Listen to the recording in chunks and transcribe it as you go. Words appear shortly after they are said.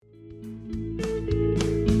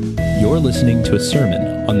You're listening to a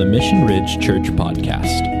sermon on the Mission Ridge Church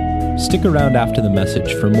podcast. Stick around after the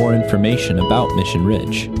message for more information about Mission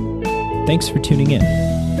Ridge. Thanks for tuning in.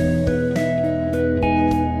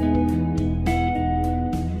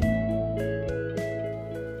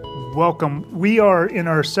 Welcome. We are in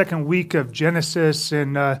our second week of Genesis,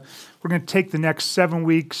 and we're going to take the next 7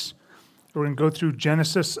 weeks. We're going to go through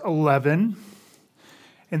Genesis 11.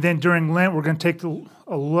 And then during Lent, we're going to take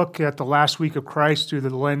a look at the last week of Christ through the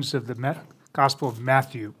lens of the Gospel of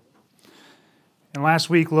Matthew. And last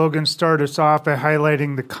week, Logan started us off by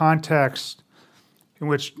highlighting the context in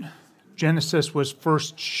which Genesis was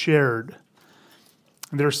first shared.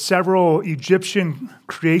 And there are several Egyptian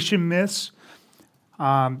creation myths.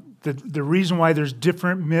 The reason why there's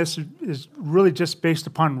different myths is really just based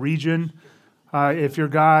upon region. If your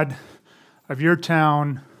god of your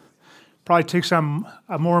town probably takes on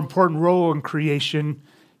a more important role in creation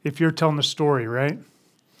if you're telling the story, right?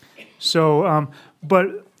 So,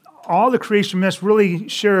 but all the creation myths really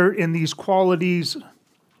share in these qualities.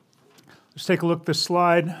 Let's take a look at this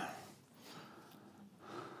slide.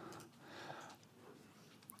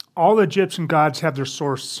 All the Egyptian gods have their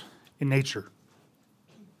source in nature.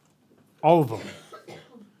 All of them.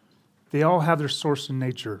 They all have their source in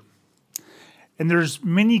nature. And there's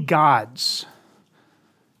many gods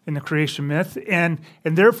in the creation myth, and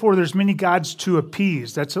therefore there's many gods to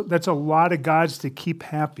appease. That's a lot of gods to keep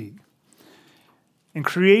happy. And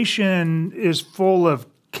creation is full of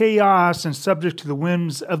chaos and subject to the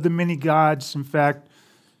whims of the many gods. In fact,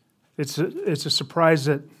 it's a surprise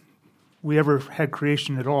that we ever had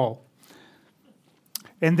creation at all.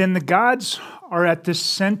 And then the gods are at the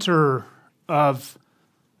center of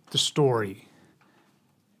the story.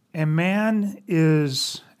 And man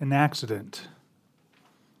is an accident.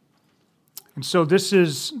 And so this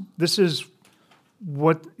is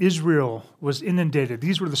what Israel was inundated.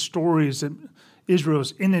 These were the stories that Israel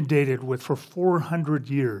was inundated with for 400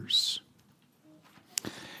 years.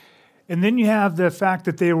 And then you have the fact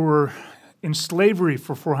that they were in slavery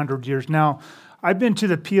for 400 years. Now, I've been to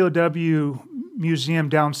the POW museum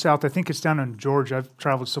down south. I think it's down in Georgia. I've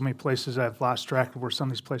traveled so many places I've lost track of where some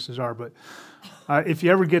of these places are. But if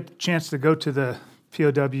you ever get the chance to go to the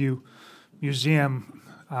POW museum,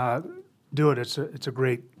 do it. It's a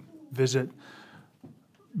great visit.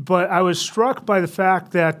 But I was struck by the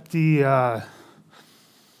fact that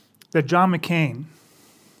that John McCain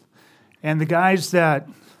and the guys that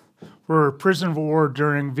were prisoner of war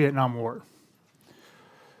during Vietnam War,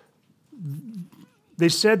 they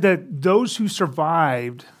said that those who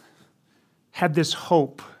survived had this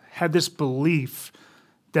hope, had this belief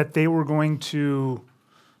that they were going to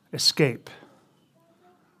escape.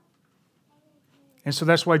 And so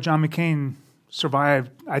that's why John McCain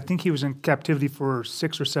survived. I think he was in captivity for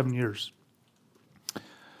 6 or 7 years.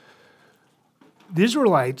 The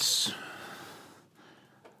Israelites,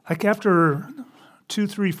 like after 2,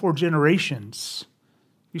 3, 4 generations,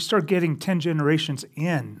 you start getting 10 generations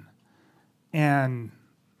in. And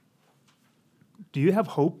do you have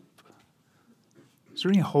hope? Is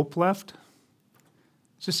there any hope left?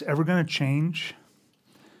 Is this ever going to change?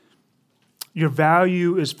 Your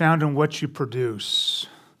value is found in what you produce.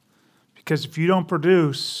 Because if you don't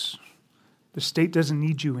produce, the state doesn't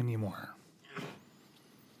need you anymore.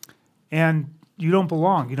 And you don't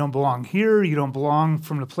belong. You don't belong here. You don't belong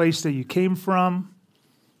from the place that you came from.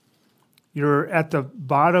 You're at the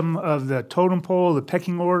bottom of the totem pole, the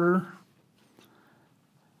pecking order.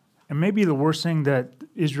 And maybe the worst thing that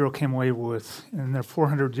Israel came away with in their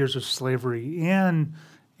 400 years of slavery and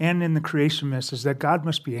in the creation myths is that God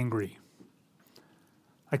must be angry.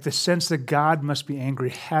 Like the sense that God must be angry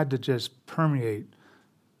had to just permeate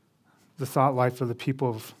the thought life of the people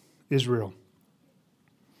of Israel.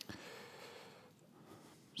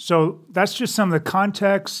 So that's just some of the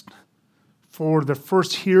context for the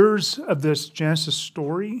first hearers of this Genesis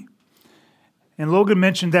story. And Logan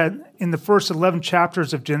mentioned that in the first 11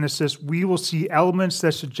 chapters of Genesis, we will see elements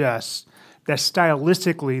that suggest that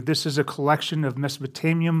stylistically this is a collection of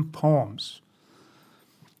Mesopotamian poems.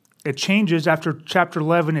 It changes after chapter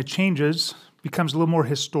 11. It changes, becomes a little more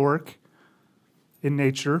historic in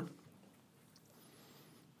nature.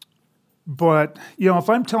 But if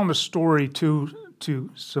I'm telling a story to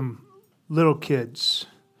some little kids,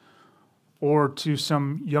 or to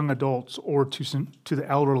some young adults, or to the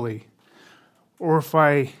elderly, or if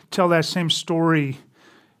I tell that same story,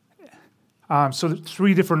 so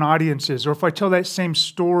 3 different audiences, or if I tell that same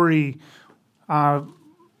story,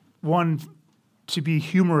 one to be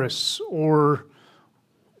humorous or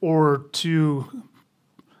to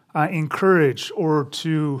encourage or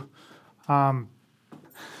to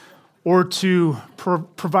or to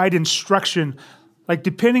provide instruction. Like,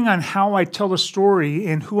 depending on how I tell the story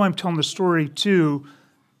and who I'm telling the story to,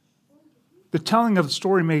 the telling of the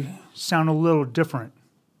story may sound a little different.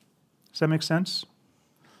 Does that make sense?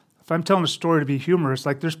 If I'm telling a story to be humorous,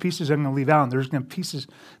 like there's pieces I'm going to leave out and there's going to be pieces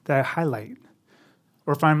that I highlight.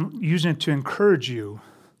 Or if I'm using it to encourage you,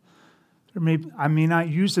 I may not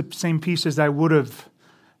use the same pieces I would have.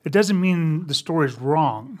 It doesn't mean the story is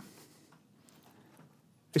wrong.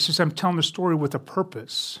 It's just I'm telling the story with a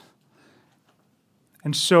purpose.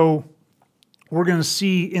 And so we're going to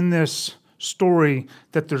see in this story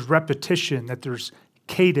that there's repetition, that there's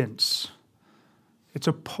cadence. It's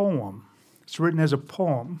a poem. It's written as a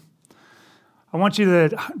poem. I want you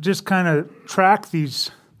to just kind of track these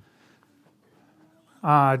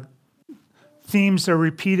themes that are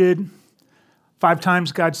repeated. 5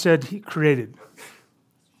 times God said he created.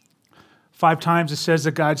 5 times it says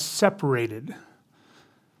that God separated.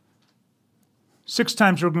 6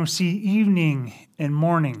 times we're going to see evening and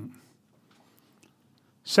morning.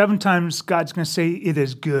 7 times God's going to say it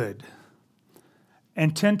is good.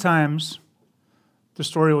 And 10 times the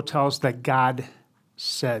story will tell us that God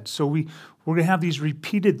said. So we're going to have these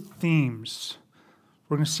repeated themes.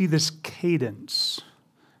 We're going to see this cadence.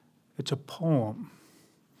 It's a poem.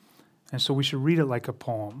 And so we should read it like a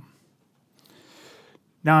poem.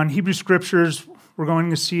 Now in Hebrew Scriptures, we're going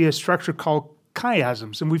to see a structure called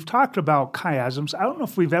chiasms. And we've talked about chiasms. I don't know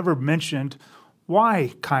if we've ever mentioned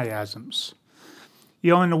why chiasms.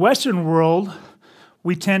 You know, in the Western world,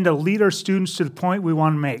 we tend to lead our students to the point we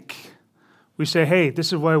want to make. We say, hey, this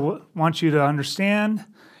is what I want you to understand.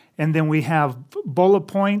 And then we have bullet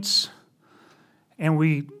points. And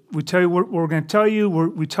we tell you what we're going to tell you.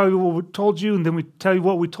 We tell you what we told you. And then we tell you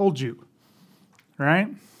what we told you. Right?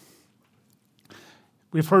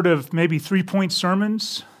 We've heard of maybe 3-point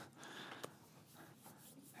sermons.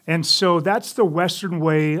 And so that's the Western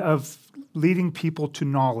way of leading people to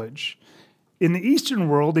knowledge. In the Eastern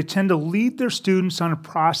world, they tend to lead their students on a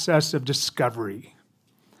process of discovery.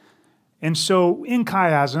 And so in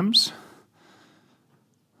chiasms,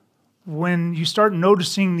 when you start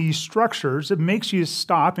noticing these structures, it makes you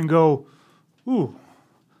stop and go, ooh,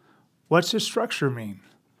 what's this structure mean?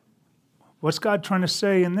 What's God trying to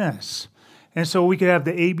say in this? And so we could have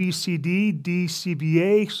the ABCD,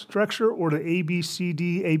 DCBA structure or the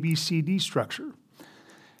ABCD, ABCD structure.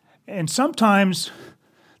 And sometimes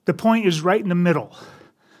the point is right in the middle.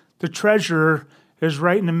 The treasure is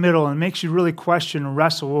right in the middle and it makes you really question and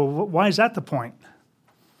wrestle. Well, why is that the point?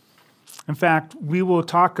 In fact, we will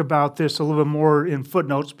talk about this a little bit more in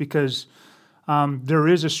footnotes because there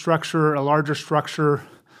is a structure, a larger structure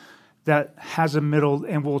that has a middle,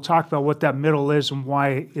 and we'll talk about what that middle is and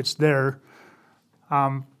why it's there.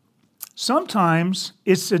 Sometimes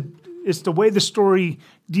it's the way the story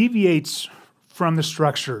deviates from the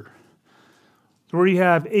structure. Where you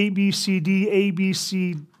have A, B, C, D, A, B,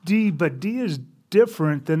 C, D, but D is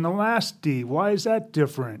different than the last D. Why is that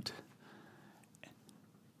different?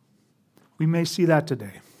 We may see that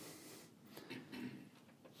today.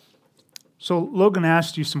 So Logan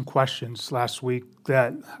asked you some questions last week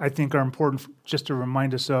that I think are important just to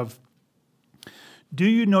remind us of. Do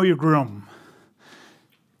you know your groom?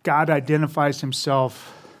 God identifies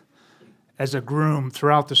himself as a groom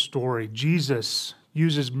throughout the story. Jesus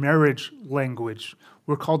uses marriage language.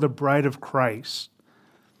 We're called the bride of Christ.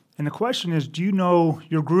 And the question is, do you know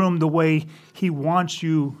your groom the way he wants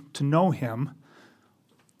you to know him?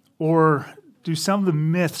 Or do some of the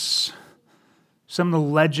myths, some of the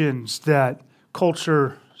legends that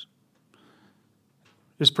culture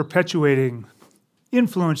is perpetuating,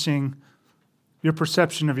 influencing your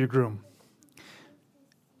perception of your groom?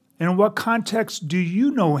 And in what context do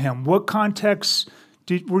you know him? What context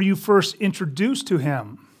were you first introduced to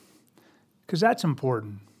him? Because that's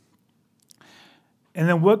important. And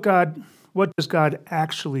then what does God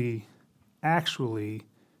actually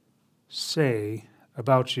say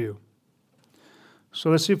about you?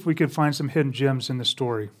 So let's see if we can find some hidden gems in the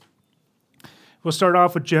story. We'll start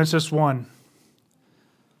off with Genesis 1.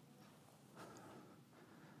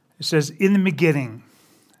 It says, in the beginning,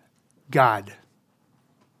 God.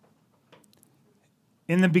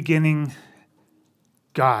 In the beginning,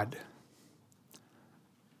 God.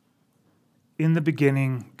 In the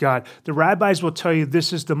beginning, God. The rabbis will tell you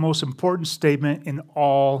this is the most important statement in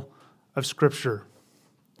all of Scripture.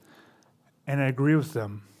 And I agree with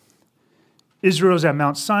them. Israel's at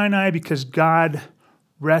Mount Sinai because God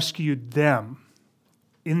rescued them.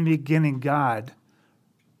 In the beginning, God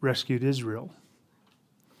rescued Israel.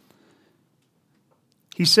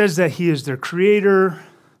 He says that he is their creator.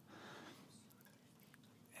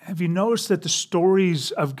 Have you noticed that the stories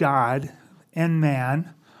of God and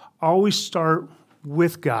man always start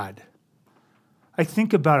with God? I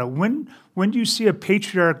think about it. When do you see a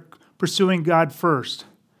patriarch pursuing God first?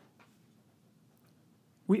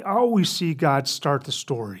 We always see God start the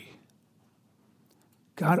story.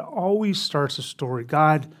 God always starts a story.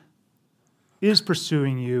 God is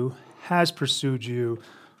pursuing you, has pursued you.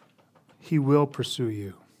 He will pursue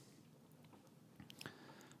you.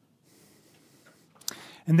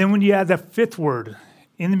 And then when you add that fifth word,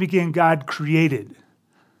 in the beginning God created.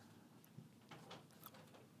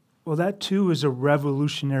 Well, that too is a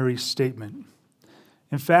revolutionary statement.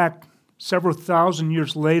 In fact, several thousand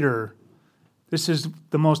years later, this is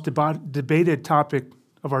the most debated topic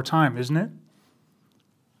of our time, isn't it?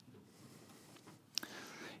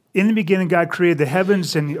 In the beginning, God created the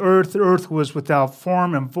heavens and the earth. The earth was without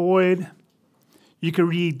form and void. You can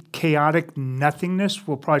read chaotic nothingness.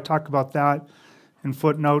 We'll probably talk about that in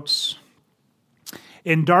footnotes.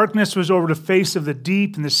 And darkness was over the face of the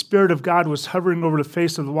deep, and the Spirit of God was hovering over the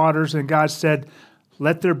face of the waters. And God said,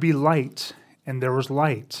 "Let there be light." And there was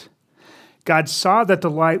light. God saw that the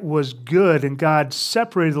light was good, and God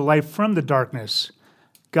separated the light from the darkness.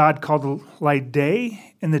 God called the light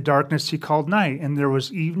day, and the darkness he called night. And there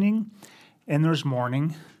was evening, and there was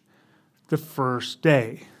morning, the first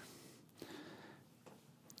day.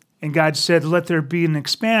 And God said, "Let there be an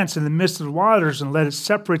expanse in the midst of the waters, and let it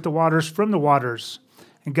separate the waters from the waters."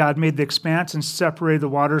 And God made the expanse and separated the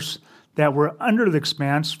waters that were under the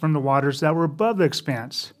expanse from the waters that were above the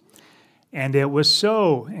expanse. And it was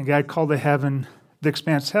so. And God called the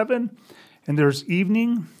expanse heaven, and there's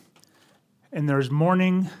evening, and there's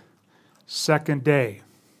morning, second day.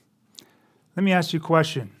 Let me ask you a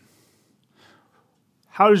question.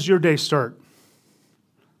 How does your day start?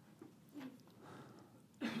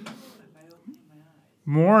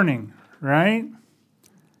 Morning, right?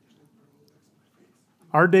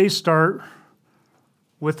 Our days start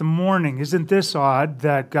with the morning. Isn't this odd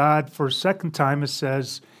that God, for a second time, it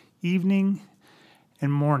says evening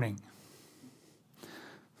and morning?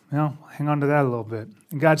 Well, hang on to that a little bit.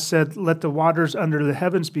 And God said, "Let the waters under the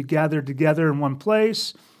heavens be gathered together in one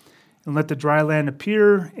place, and let the dry land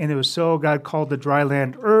appear." And it was so. God called the dry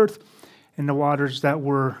land earth, and the waters that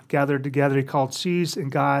were gathered together he called seas,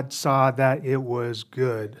 and God saw that it was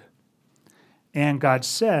good. And God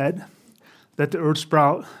said, "Let the earth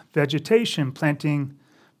sprout vegetation,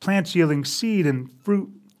 plants yielding seed, and fruit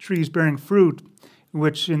trees bearing fruit,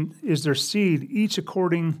 which is their seed, each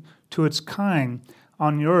according to its kind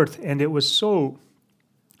on the earth." And it was so.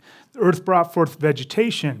 The earth brought forth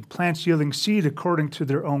vegetation, plants yielding seed according to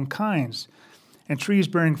their own kinds, and trees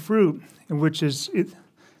bearing fruit, in which is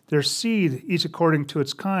their seed, each according to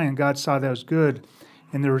its kind. God saw that it was good.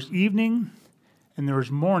 And there was evening, and there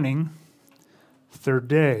was morning, third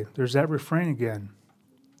day. There's that refrain again.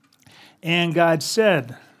 And God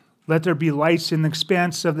said, "Let there be lights in the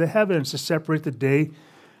expanse of the heavens to separate the day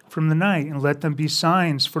from the night, and let them be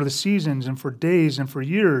signs for the seasons and for days and for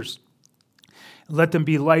years. And let them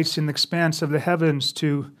be lights in the expanse of the heavens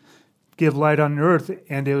to give light on the earth."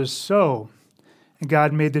 And it was so. And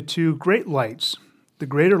God made the two great lights. The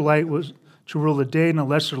greater light was to rule the day, and the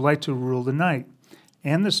lesser light to rule the night,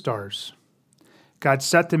 and the stars. God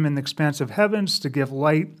set them in the expanse of heavens to give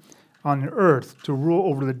light on the earth, to rule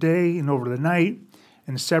over the day and over the night,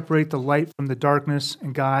 and to separate the light from the darkness.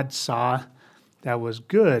 And God saw that was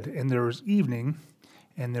good. And there was evening,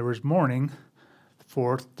 and there was morning, the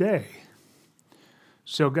fourth day.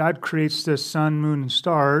 So God creates the sun, moon, and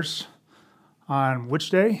stars on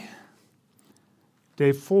which day?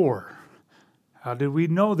 Day 4. How did we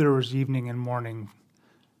know there was evening and morning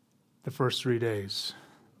the first 3 days?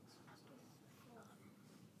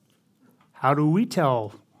 How do we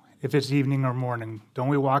tell if it's evening or morning? Don't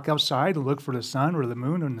we walk outside to look for the sun or the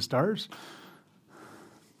moon and the stars?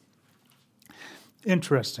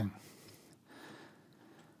 Interesting.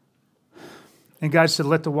 And God said,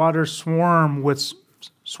 "Let the waters swarm with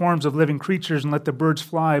swarms of living creatures, and let the birds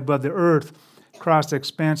fly above the earth across the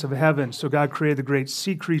expanse of heaven." So God created the great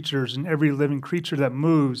sea creatures and every living creature that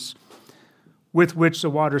moves, with which the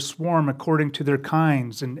waters swarm according to their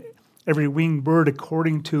kinds, and every winged bird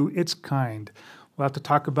according to its kind. We'll have to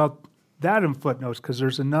talk about that in footnotes, because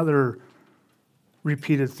there's another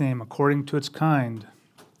repeated theme, according to its kind.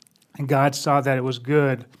 And God saw that it was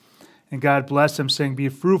good. And God blessed them, saying, "Be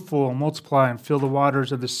fruitful and multiply, and fill the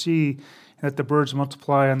waters of the sea, and let the birds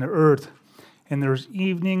multiply on the earth." And there's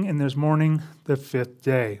evening, and there's morning, the fifth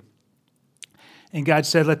day. And God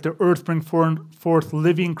said, "Let the earth bring forth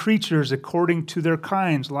living creatures according to their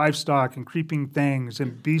kinds, livestock and creeping things,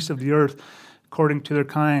 and beasts of the earth according to their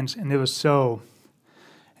kinds." And it was so.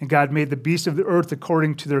 And God made the beasts of the earth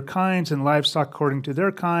according to their kinds, and livestock according to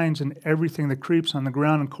their kinds, and everything that creeps on the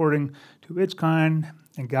ground according to its kind.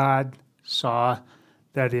 And God saw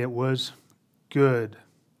that it was good.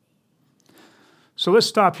 So let's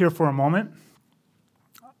stop here for a moment.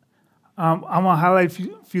 I want to highlight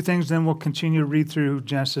a few things, then we'll continue to read through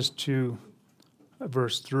Genesis 2,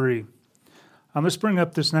 verse 3. Let's bring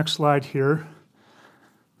up this next slide here.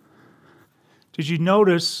 Did you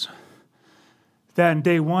notice that in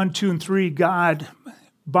day 1, 2, and 3, God,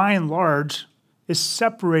 by and large, is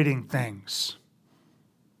separating things?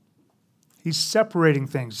 He's separating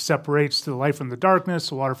things. He separates the light from the darkness,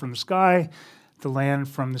 the water from the sky, the land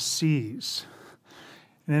from the seas.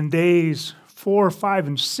 And in days 4, 5,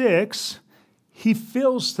 and 6, he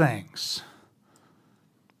fills things.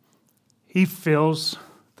 He fills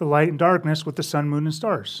the light and darkness with the sun, moon, and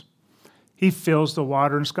stars. He fills the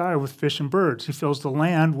water and sky with fish and birds. He fills the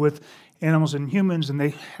land with animals and humans, and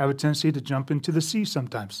they have a tendency to jump into the sea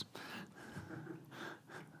sometimes.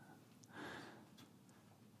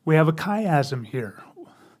 We have a chiasm here.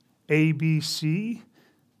 ABC,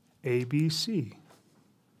 ABC.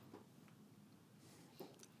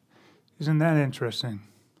 Isn't that interesting?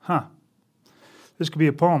 Huh. This could be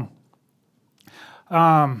a poem.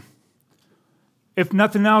 If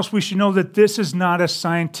nothing else, we should know that this is not a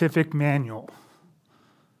scientific manual.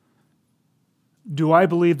 Do I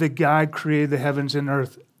believe that God created the heavens and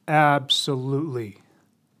earth? Absolutely.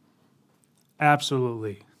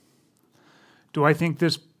 Absolutely. Do I think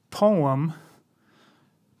this poem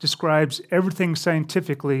describes everything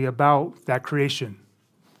scientifically about that creation?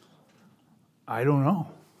 I don't know,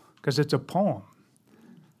 because it's a poem.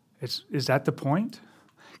 Is that the point?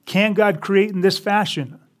 Can God create in this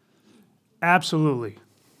fashion? Absolutely.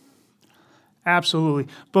 Absolutely.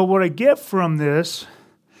 But what I get from this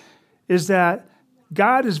is that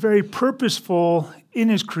God is very purposeful in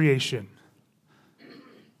his creation.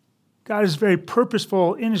 God is very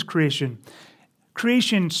purposeful in his creation.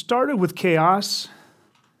 Creation started with chaos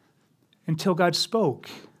until God spoke.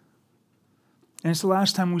 And it's the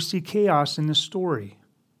last time we see chaos in this story.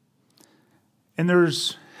 And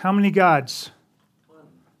there's how many gods?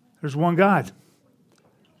 There's one God.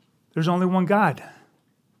 There's only one God.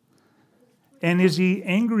 And is he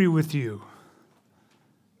angry with you?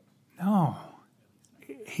 No.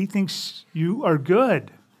 He thinks you are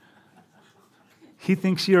good. He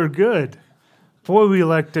thinks you are good. Boy, we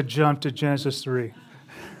like to jump to Genesis 3.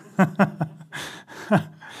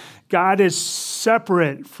 God is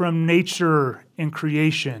separate from nature and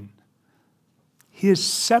creation. He is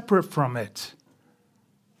separate from it.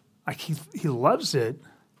 Like he loves it.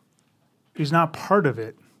 He's not part of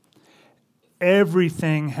it.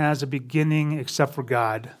 Everything has a beginning except for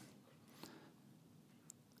God.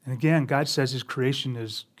 And again, God says his creation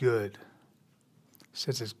is good. He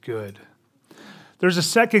says it's good. There's a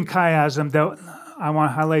second chiasm that I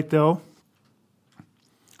want to highlight, though.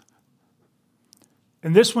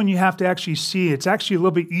 And this one you have to actually see. It's actually a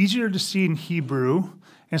little bit easier to see in Hebrew.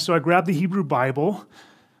 And so I grabbed the Hebrew Bible.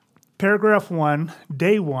 Paragraph 1,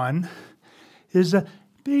 day 1, is a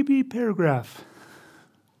baby paragraph.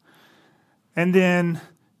 And then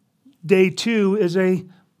day 2 is a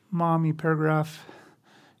mommy paragraph.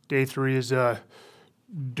 Day 3 is a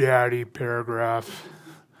daddy paragraph.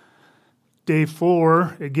 Day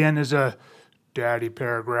 4, again, is a daddy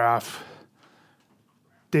paragraph.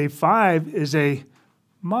 Day 5 is a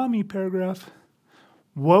mommy paragraph.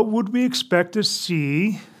 What would we expect to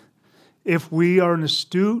see if we are an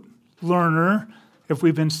astute learner, if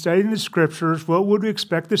we've been studying the scriptures? What would we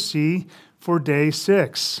expect to see for day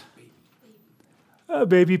 6? A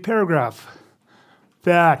baby paragraph.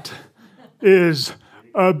 That is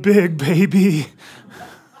a big baby.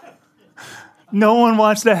 No one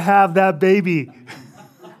wants to have that baby.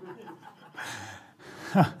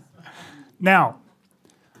 Now,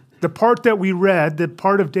 the part that we read, the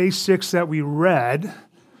part of day 6 that we read,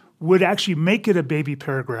 would actually make it a baby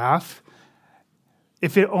paragraph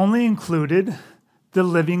if it only included the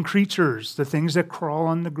living creatures, the things that crawl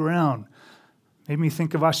on the ground. Made me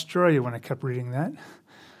think of Australia when I kept reading that.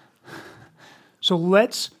 So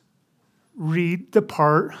let's read the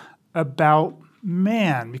part about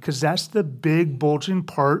man, because that's the big bulging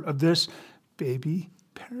part of this baby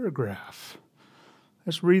paragraph.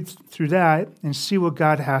 Let's read through that and see what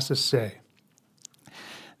God has to say.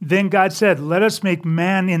 Then God said, "Let us make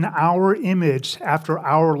man in our image, after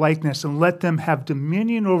our likeness, and let them have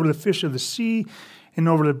dominion over the fish of the sea, and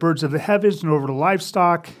over the birds of the heavens, and over the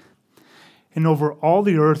livestock, and over all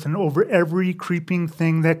the earth, and over every creeping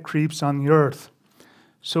thing that creeps on the earth."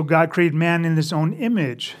 So God created man in his own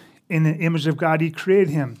image. In the image of God he created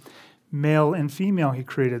him. Male and female, he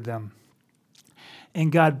created them.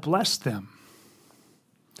 And God blessed them.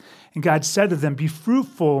 And God said to them, be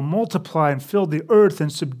fruitful, multiply, and fill the earth,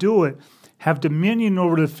 and subdue it. Have dominion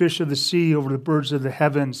over the fish of the sea, over the birds of the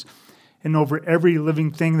heavens, and over every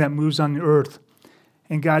living thing that moves on the earth.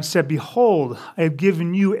 And God said, behold, I have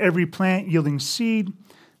given you every plant yielding seed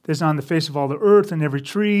that is on the face of all the earth, and every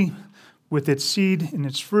tree with its seed and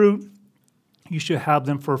its fruit. You shall have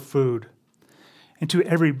them for food. And to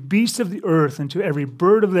every beast of the earth, and to every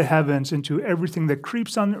bird of the heavens, and to everything that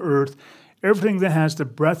creeps on the earth, everything that has the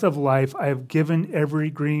breath of life, I have given every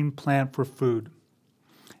green plant for food.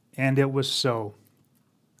 And it was so.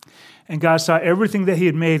 And God saw everything that he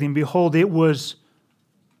had made, and behold, it was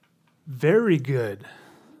very good.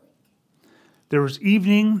 There was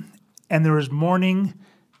evening, and there was morning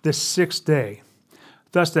the sixth day.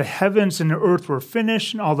 Thus the heavens and the earth were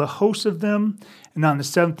finished, and all the hosts of them. And on the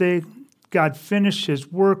seventh day, God finished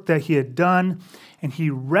his work that he had done, and he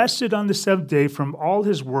rested on the seventh day from all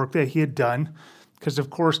his work that he had done, because of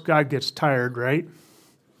course God gets tired, right?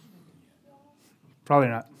 Probably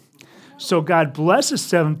not. So God blessed the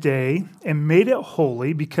seventh day and made it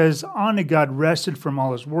holy, because on it God rested from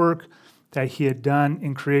all his work that he had done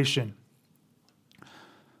in creation.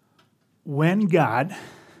 When God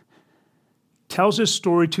tells his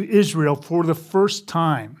story to Israel for the first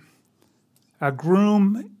time, a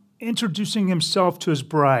groom introducing himself to his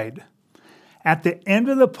bride, at the end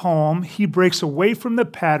of the poem, he breaks away from the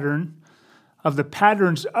patterns of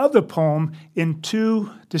the poem in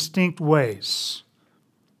two distinct ways.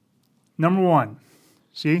 Number one,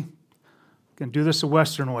 see, can do this a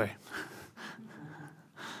Western way.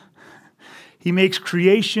 He makes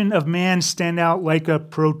creation of man stand out like a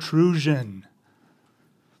protrusion.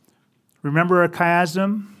 Remember a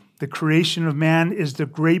chiasm? The creation of man is the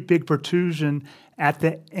great big protrusion at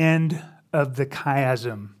the end of the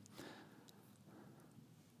chiasm.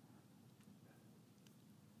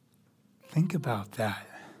 Think about that.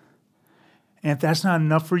 And if that's not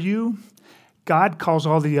enough for you, God calls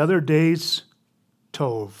all the other days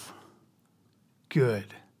tov,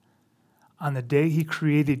 good. On the day he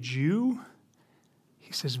created you,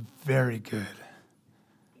 he says, very good.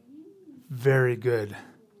 Very good.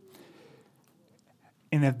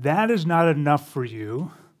 And if that is not enough for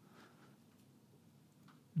you,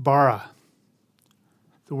 bara,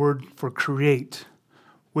 the word for create,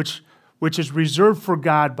 which is reserved for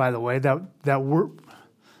God, by the way. That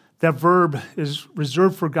verb is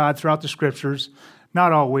reserved for God throughout the scriptures.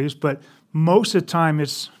 Not always, but most of the time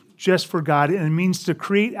it's just for God, and it means to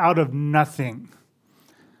create out of nothing.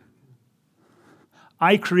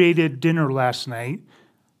 I created dinner last night.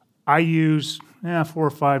 I used 4 or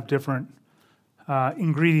 5 different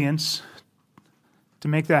ingredients to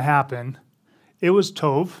make that happen. It was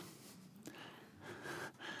tov.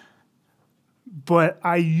 But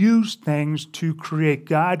I used things to create.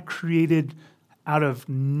 God created out of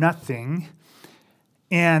nothing.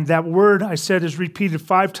 And that word, I said, is repeated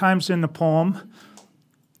 5 times in the poem.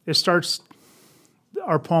 It starts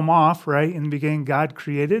our poem off, right? In the beginning, God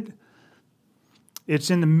created. It's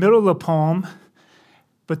in the middle of the poem.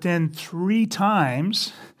 But then 3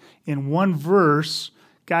 times in one verse,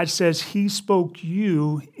 God says he spoke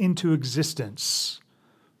you into existence.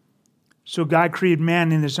 So God created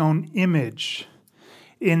man in his own image.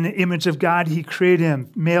 In the image of God, he created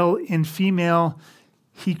him. Male and female,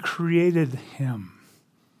 he created him.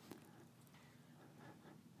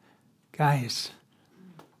 Guys,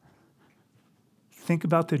 think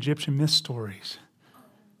about the Egyptian myth stories.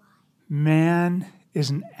 Man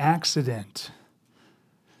is an accident.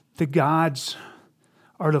 The gods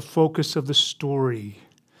are the focus of the story.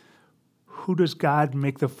 Who does God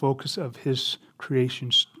make the focus of his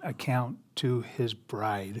creation account to his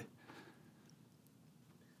bride?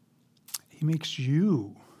 He makes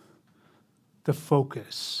you the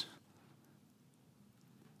focus.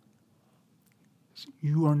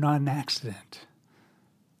 You are not an accident.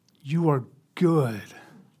 You are good.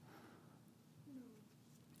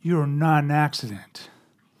 You are not an accident.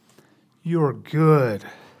 You are good.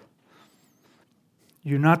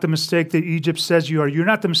 You're not the mistake that Egypt says you are. You're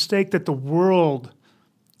not the mistake that the world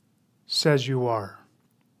says you are.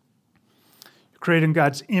 You're created in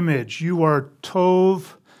God's image. You are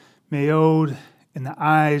tov, meod, in the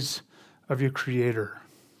eyes of your Creator.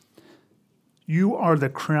 You are the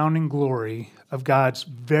crowning glory of God's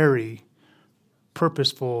very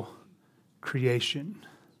purposeful creation.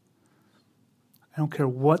 I don't care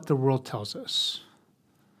what the world tells us.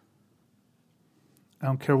 I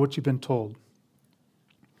don't care what you've been told.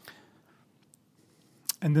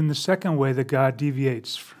 And then the second way that God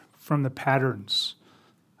deviates from the patterns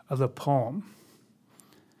of the poem,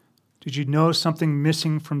 Did you notice something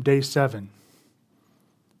missing from day 7?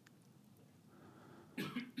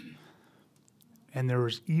 And there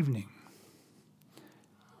was evening.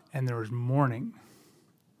 And there was morning.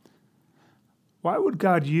 Why would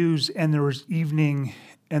God use and there was evening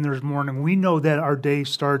and there was morning? We know that our day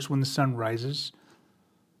starts when the sun rises,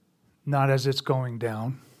 not as it's going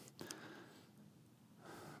down.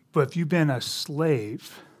 But if you've been a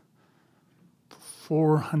slave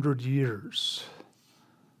for 400 years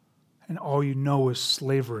and all you know is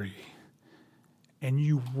slavery, and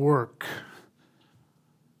you work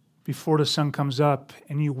before the sun comes up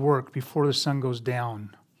and you work before the sun goes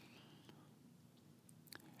down,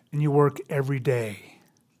 and you work every day,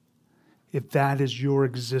 if that is your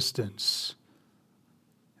existence,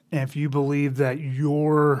 and if you believe that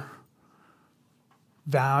your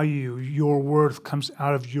value, your worth comes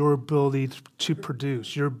out of your ability to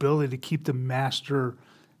produce, your ability to keep the master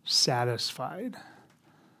satisfied,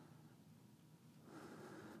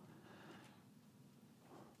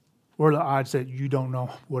 what are the odds that you don't know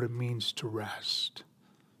what it means to rest?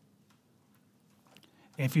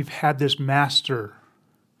 And if you've had this master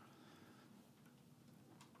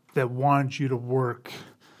that wanted you to work,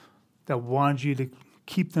 that wanted you to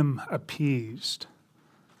keep them appeased.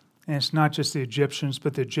 And it's not just the Egyptians,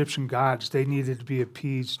 but the Egyptian gods, they needed to be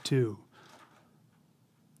appeased too.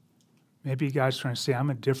 Maybe God's trying to say, I'm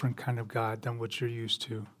a different kind of God than what you're used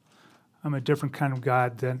to. I'm a different kind of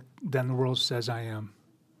God than the world says I am.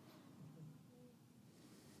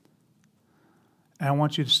 And I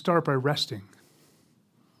want you to start by resting.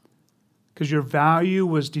 Because your value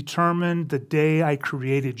was determined the day I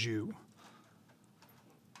created you.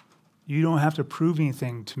 You don't have to prove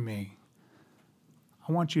anything to me.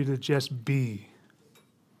 I want you to just be.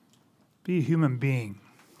 Be a human being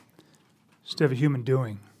instead of a human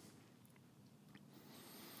doing.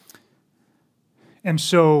 And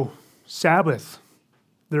so, Sabbath,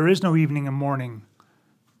 there is no evening and morning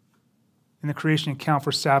in the creation account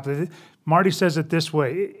for Sabbath. Marty says it this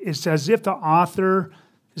way. It's as if the author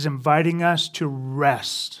is inviting us to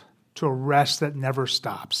rest, to a rest that never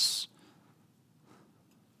stops.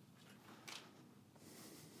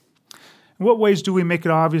 In what ways do we make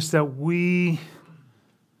it obvious that we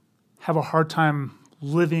have a hard time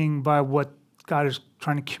living by what God is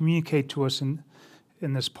trying to communicate to us in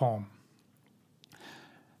this poem?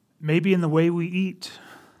 Maybe in the way we eat.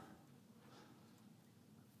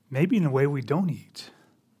 Maybe in the way we don't eat.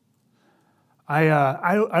 I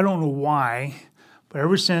don't know why, but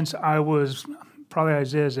ever since I was probably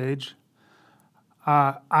Isaiah's age,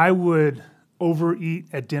 I would overeat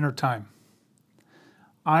at dinner time.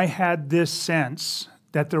 I had this sense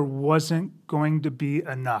that there wasn't going to be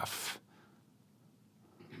enough.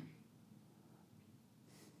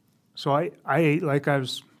 So I ate like I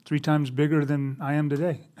was 3 times bigger than I am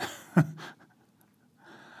today.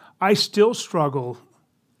 I still struggle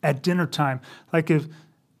at dinner time. Like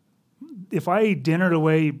if I eat dinner the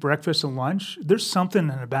way I eat breakfast and lunch, there's something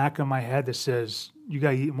in the back of my head that says, you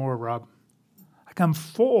got to eat more, Rob. Like I'm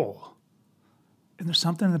full. And there's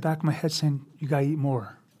something in the back of my head saying, you got to eat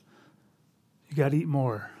more. You got to eat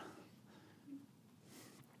more.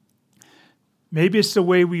 Maybe it's the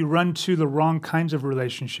way we run to the wrong kinds of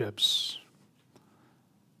relationships.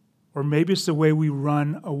 Or maybe it's the way we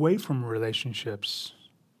run away from relationships.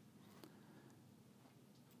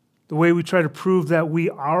 The way we try to prove that we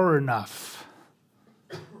are enough.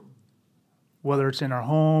 Whether it's in our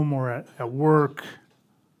home or at work.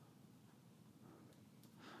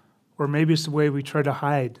 Or maybe it's the way we try to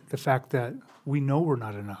hide the fact that we know we're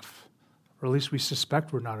not enough. Or at least we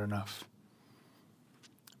suspect we're not enough.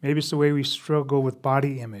 Maybe it's the way we struggle with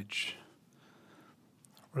body image.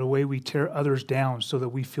 Or the way we tear others down so that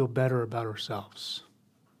we feel better about ourselves.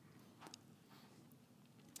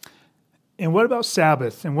 And what about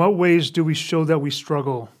Sabbath? In what ways do we show that we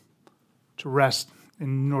struggle to rest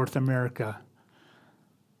in North America?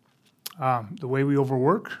 The way we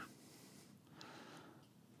overwork?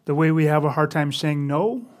 The way we have a hard time saying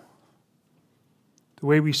no? The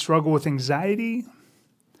way we struggle with anxiety?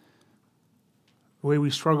 The way we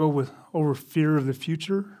struggle over fear of the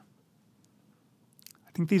future?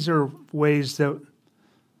 I think these are ways that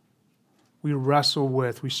we wrestle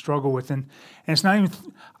with, we struggle with. And it's not even,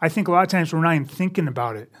 I think a lot of times we're not even thinking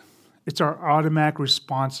about it. It's our automatic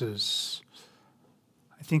responses.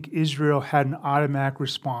 I think Israel had an automatic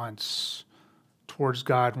response towards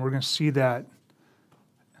God. And we're going to see that.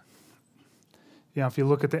 You know, if you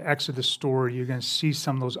look at the Exodus story, you're going to see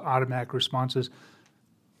some of those automatic responses.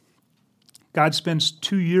 God spends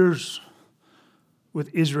 2 years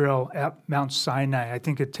with Israel at Mount Sinai. I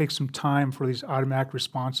think it takes some time for these automatic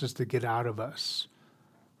responses to get out of us.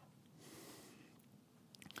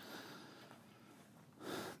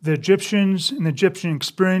 The Egyptians and the Egyptian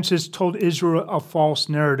experiences told Israel a false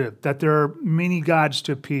narrative, that there are many gods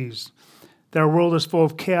to appease, that our world is full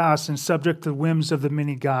of chaos and subject to the whims of the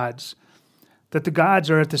many gods, that the gods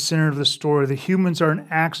are at the center of the story, the humans are an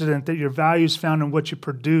accident, that your value is found in what you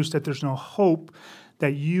produce, that there's no hope,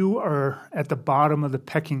 that you are at the bottom of the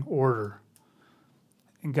pecking order,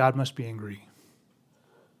 and God must be angry.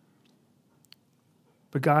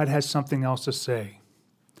 But God has something else to say.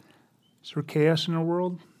 Is there chaos in our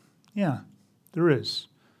world? Yeah, there is.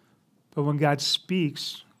 But when God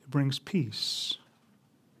speaks, it brings peace.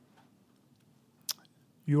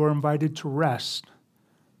 You are invited to rest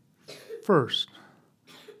first,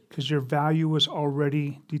 because your value was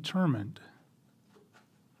already determined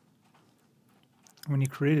when He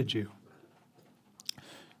created you.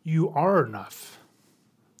 You are enough.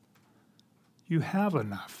 You have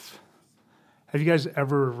enough. Have you guys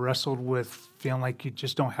ever wrestled with feeling like you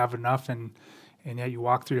just don't have enough, and yet you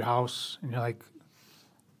walk through your house and you're like,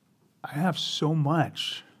 I have so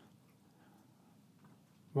much.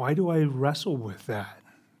 Why do I wrestle with that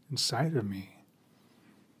inside of me?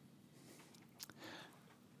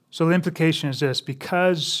 So the implication is this: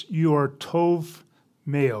 because you are tov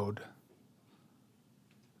meod,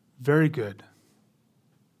 very good,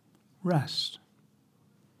 rest.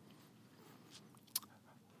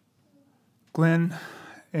 Glenn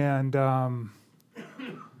and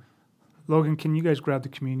Logan, can you guys grab the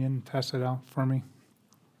communion and pass that out for me?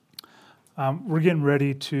 We're getting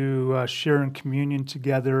ready to share in communion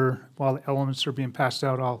together. While the elements are being passed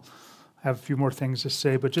out, I'll have a few more things to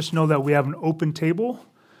say. But just know that we have an open table,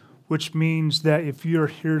 which means that if you're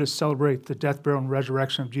here to celebrate the death, burial, and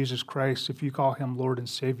resurrection of Jesus Christ, if you call Him Lord and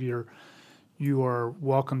Savior, you are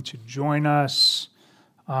welcome to join us.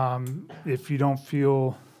 If you don't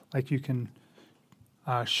feel like you can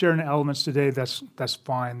share in the elements today, that's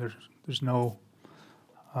fine. There's no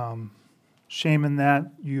shame in that.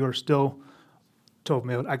 You are still told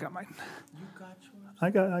me. I got mine. You got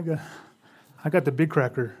yours? I got the big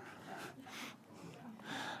cracker.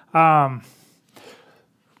 We're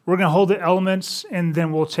going to hold the elements and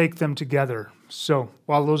then we'll take them together. So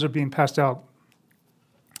while those are being passed out,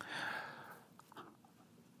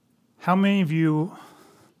 how many of you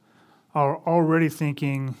are already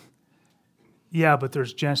thinking, yeah, but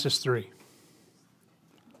there's Genesis 3?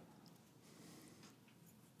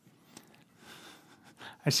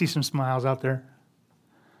 I see some smiles out there.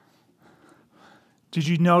 Did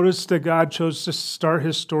you notice that God chose to start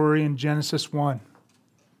His story in Genesis 1?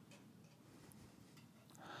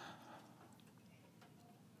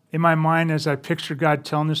 In my mind, as I picture God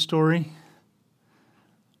telling this story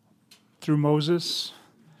through Moses,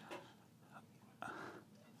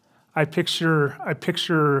 I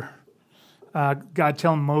picture God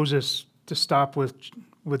telling Moses to stop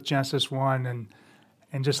with Genesis 1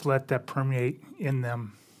 and just let that permeate in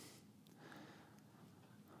them.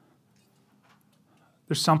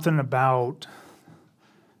 There's something about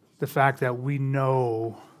the fact that we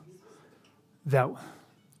know that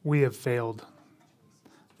we have failed,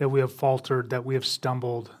 that we have faltered, that we have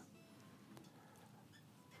stumbled.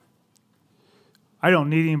 I don't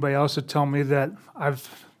need anybody else to tell me that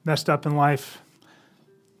I've messed up in life.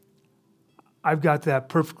 I've got that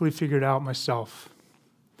perfectly figured out myself.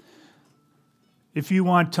 If you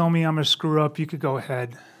want to tell me I'm going to screw up, you could go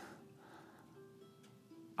ahead.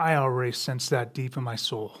 I already sense that deep in my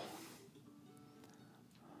soul.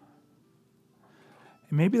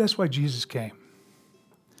 And maybe that's why Jesus came.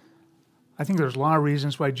 I think there's a lot of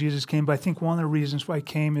reasons why Jesus came, but I think one of the reasons why He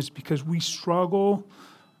came is because we struggle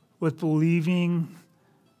with believing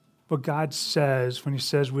what God says when He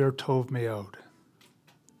says we are tov meod.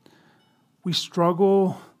 We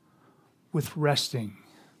struggle with resting.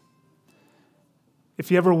 If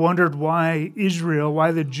you ever wondered why Israel,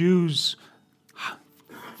 why the Jews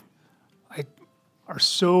are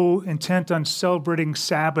so intent on celebrating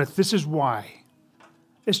Sabbath, this is why.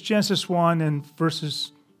 It's Genesis 1 and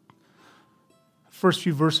first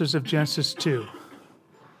few verses of Genesis 2.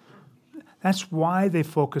 That's why they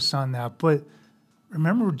focus on that. But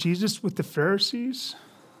remember Jesus with the Pharisees?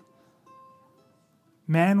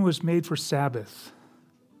 Man was made for Sabbath,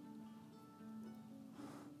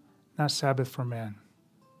 not Sabbath for man.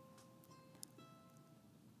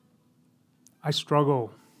 I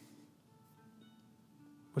struggle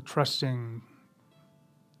with trusting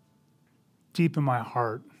deep in my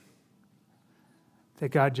heart that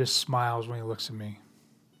God just smiles when He looks at me.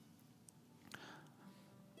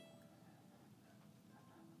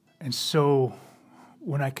 And so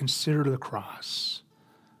when I consider the cross,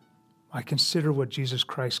 I consider what Jesus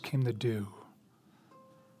Christ came to do.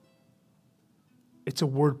 it's a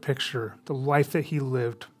word picture, the life that he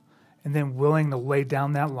lived, and then willing to lay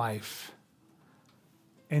down that life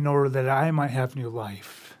in order that I might have new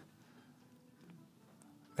life.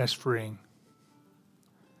 That's freeing.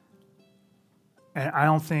 And I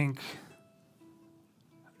don't think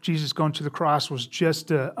Jesus going to the cross was just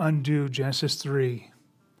to undo Genesis 3,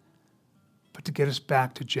 but to get us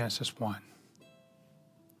back to Genesis 1.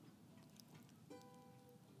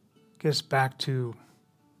 Get us back to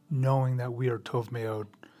knowing that we are Tov Meod.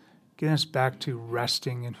 Get us back to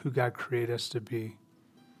resting in who God created us to be.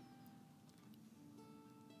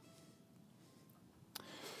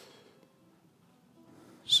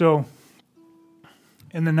 So,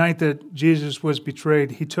 in the night that Jesus was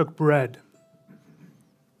betrayed, he took bread.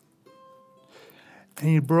 And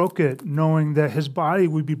he broke it, knowing that his body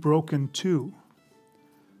would be broken too,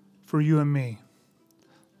 for you and me.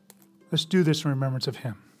 Let's do this in remembrance of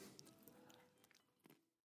him.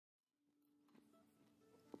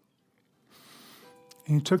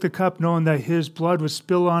 And he took the cup, knowing that his blood was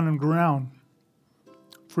spilled on the ground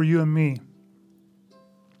for you and me.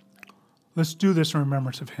 Let's do this in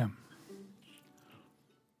remembrance of him.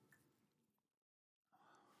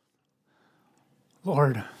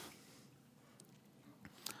 Lord,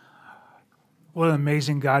 what an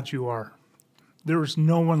amazing God you are. There is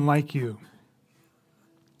no one like you.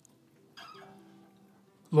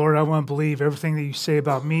 Lord, I want to believe everything that you say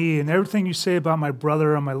about me and everything you say about my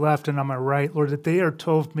brother on my left and on my right, Lord, that they are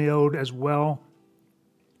Tov Meod as well.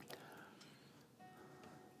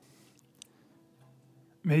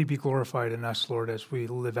 May you be glorified in us, Lord, as we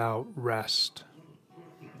live out rest.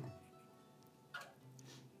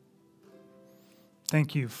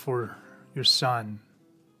 Thank you for your Son,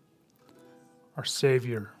 our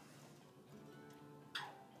Savior,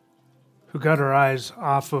 who got our eyes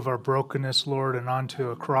off of our brokenness, Lord, and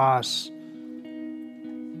onto a cross.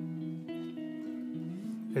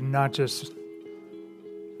 And not just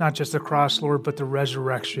the cross, Lord, but the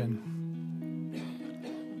resurrection.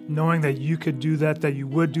 Knowing that you could do that you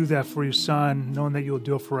would do that for your Son, knowing that you'll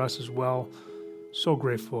do it for us as well. So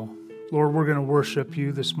grateful. Lord, we're going to worship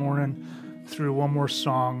you this morning through one more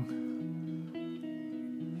song.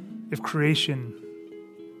 If creation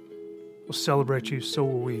will celebrate you, so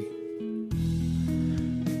will we.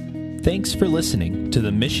 Thanks for listening to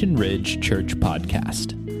the Mission Ridge Church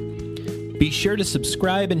Podcast. Be sure to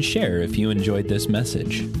subscribe and share if you enjoyed this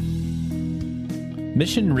message.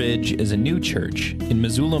 Mission Ridge is a new church in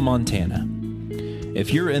Missoula, Montana.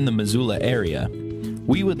 If you're in the Missoula area,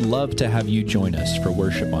 we would love to have you join us for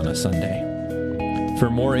worship on a Sunday. For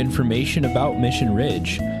more information about Mission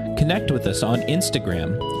Ridge, connect with us on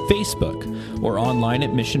Instagram, Facebook, or online at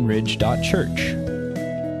missionridge.church.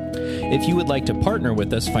 If you would like to partner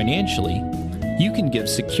with us financially, you can give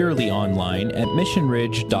securely online at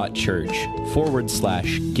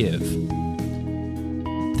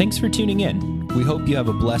missionridge.church/give. Thanks for tuning in. We hope you have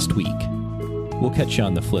a blessed week. We'll catch you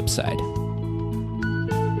on the flip side.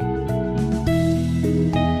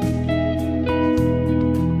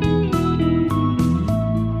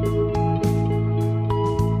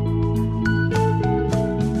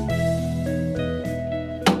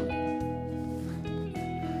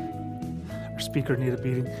 Speaker need a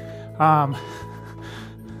beating.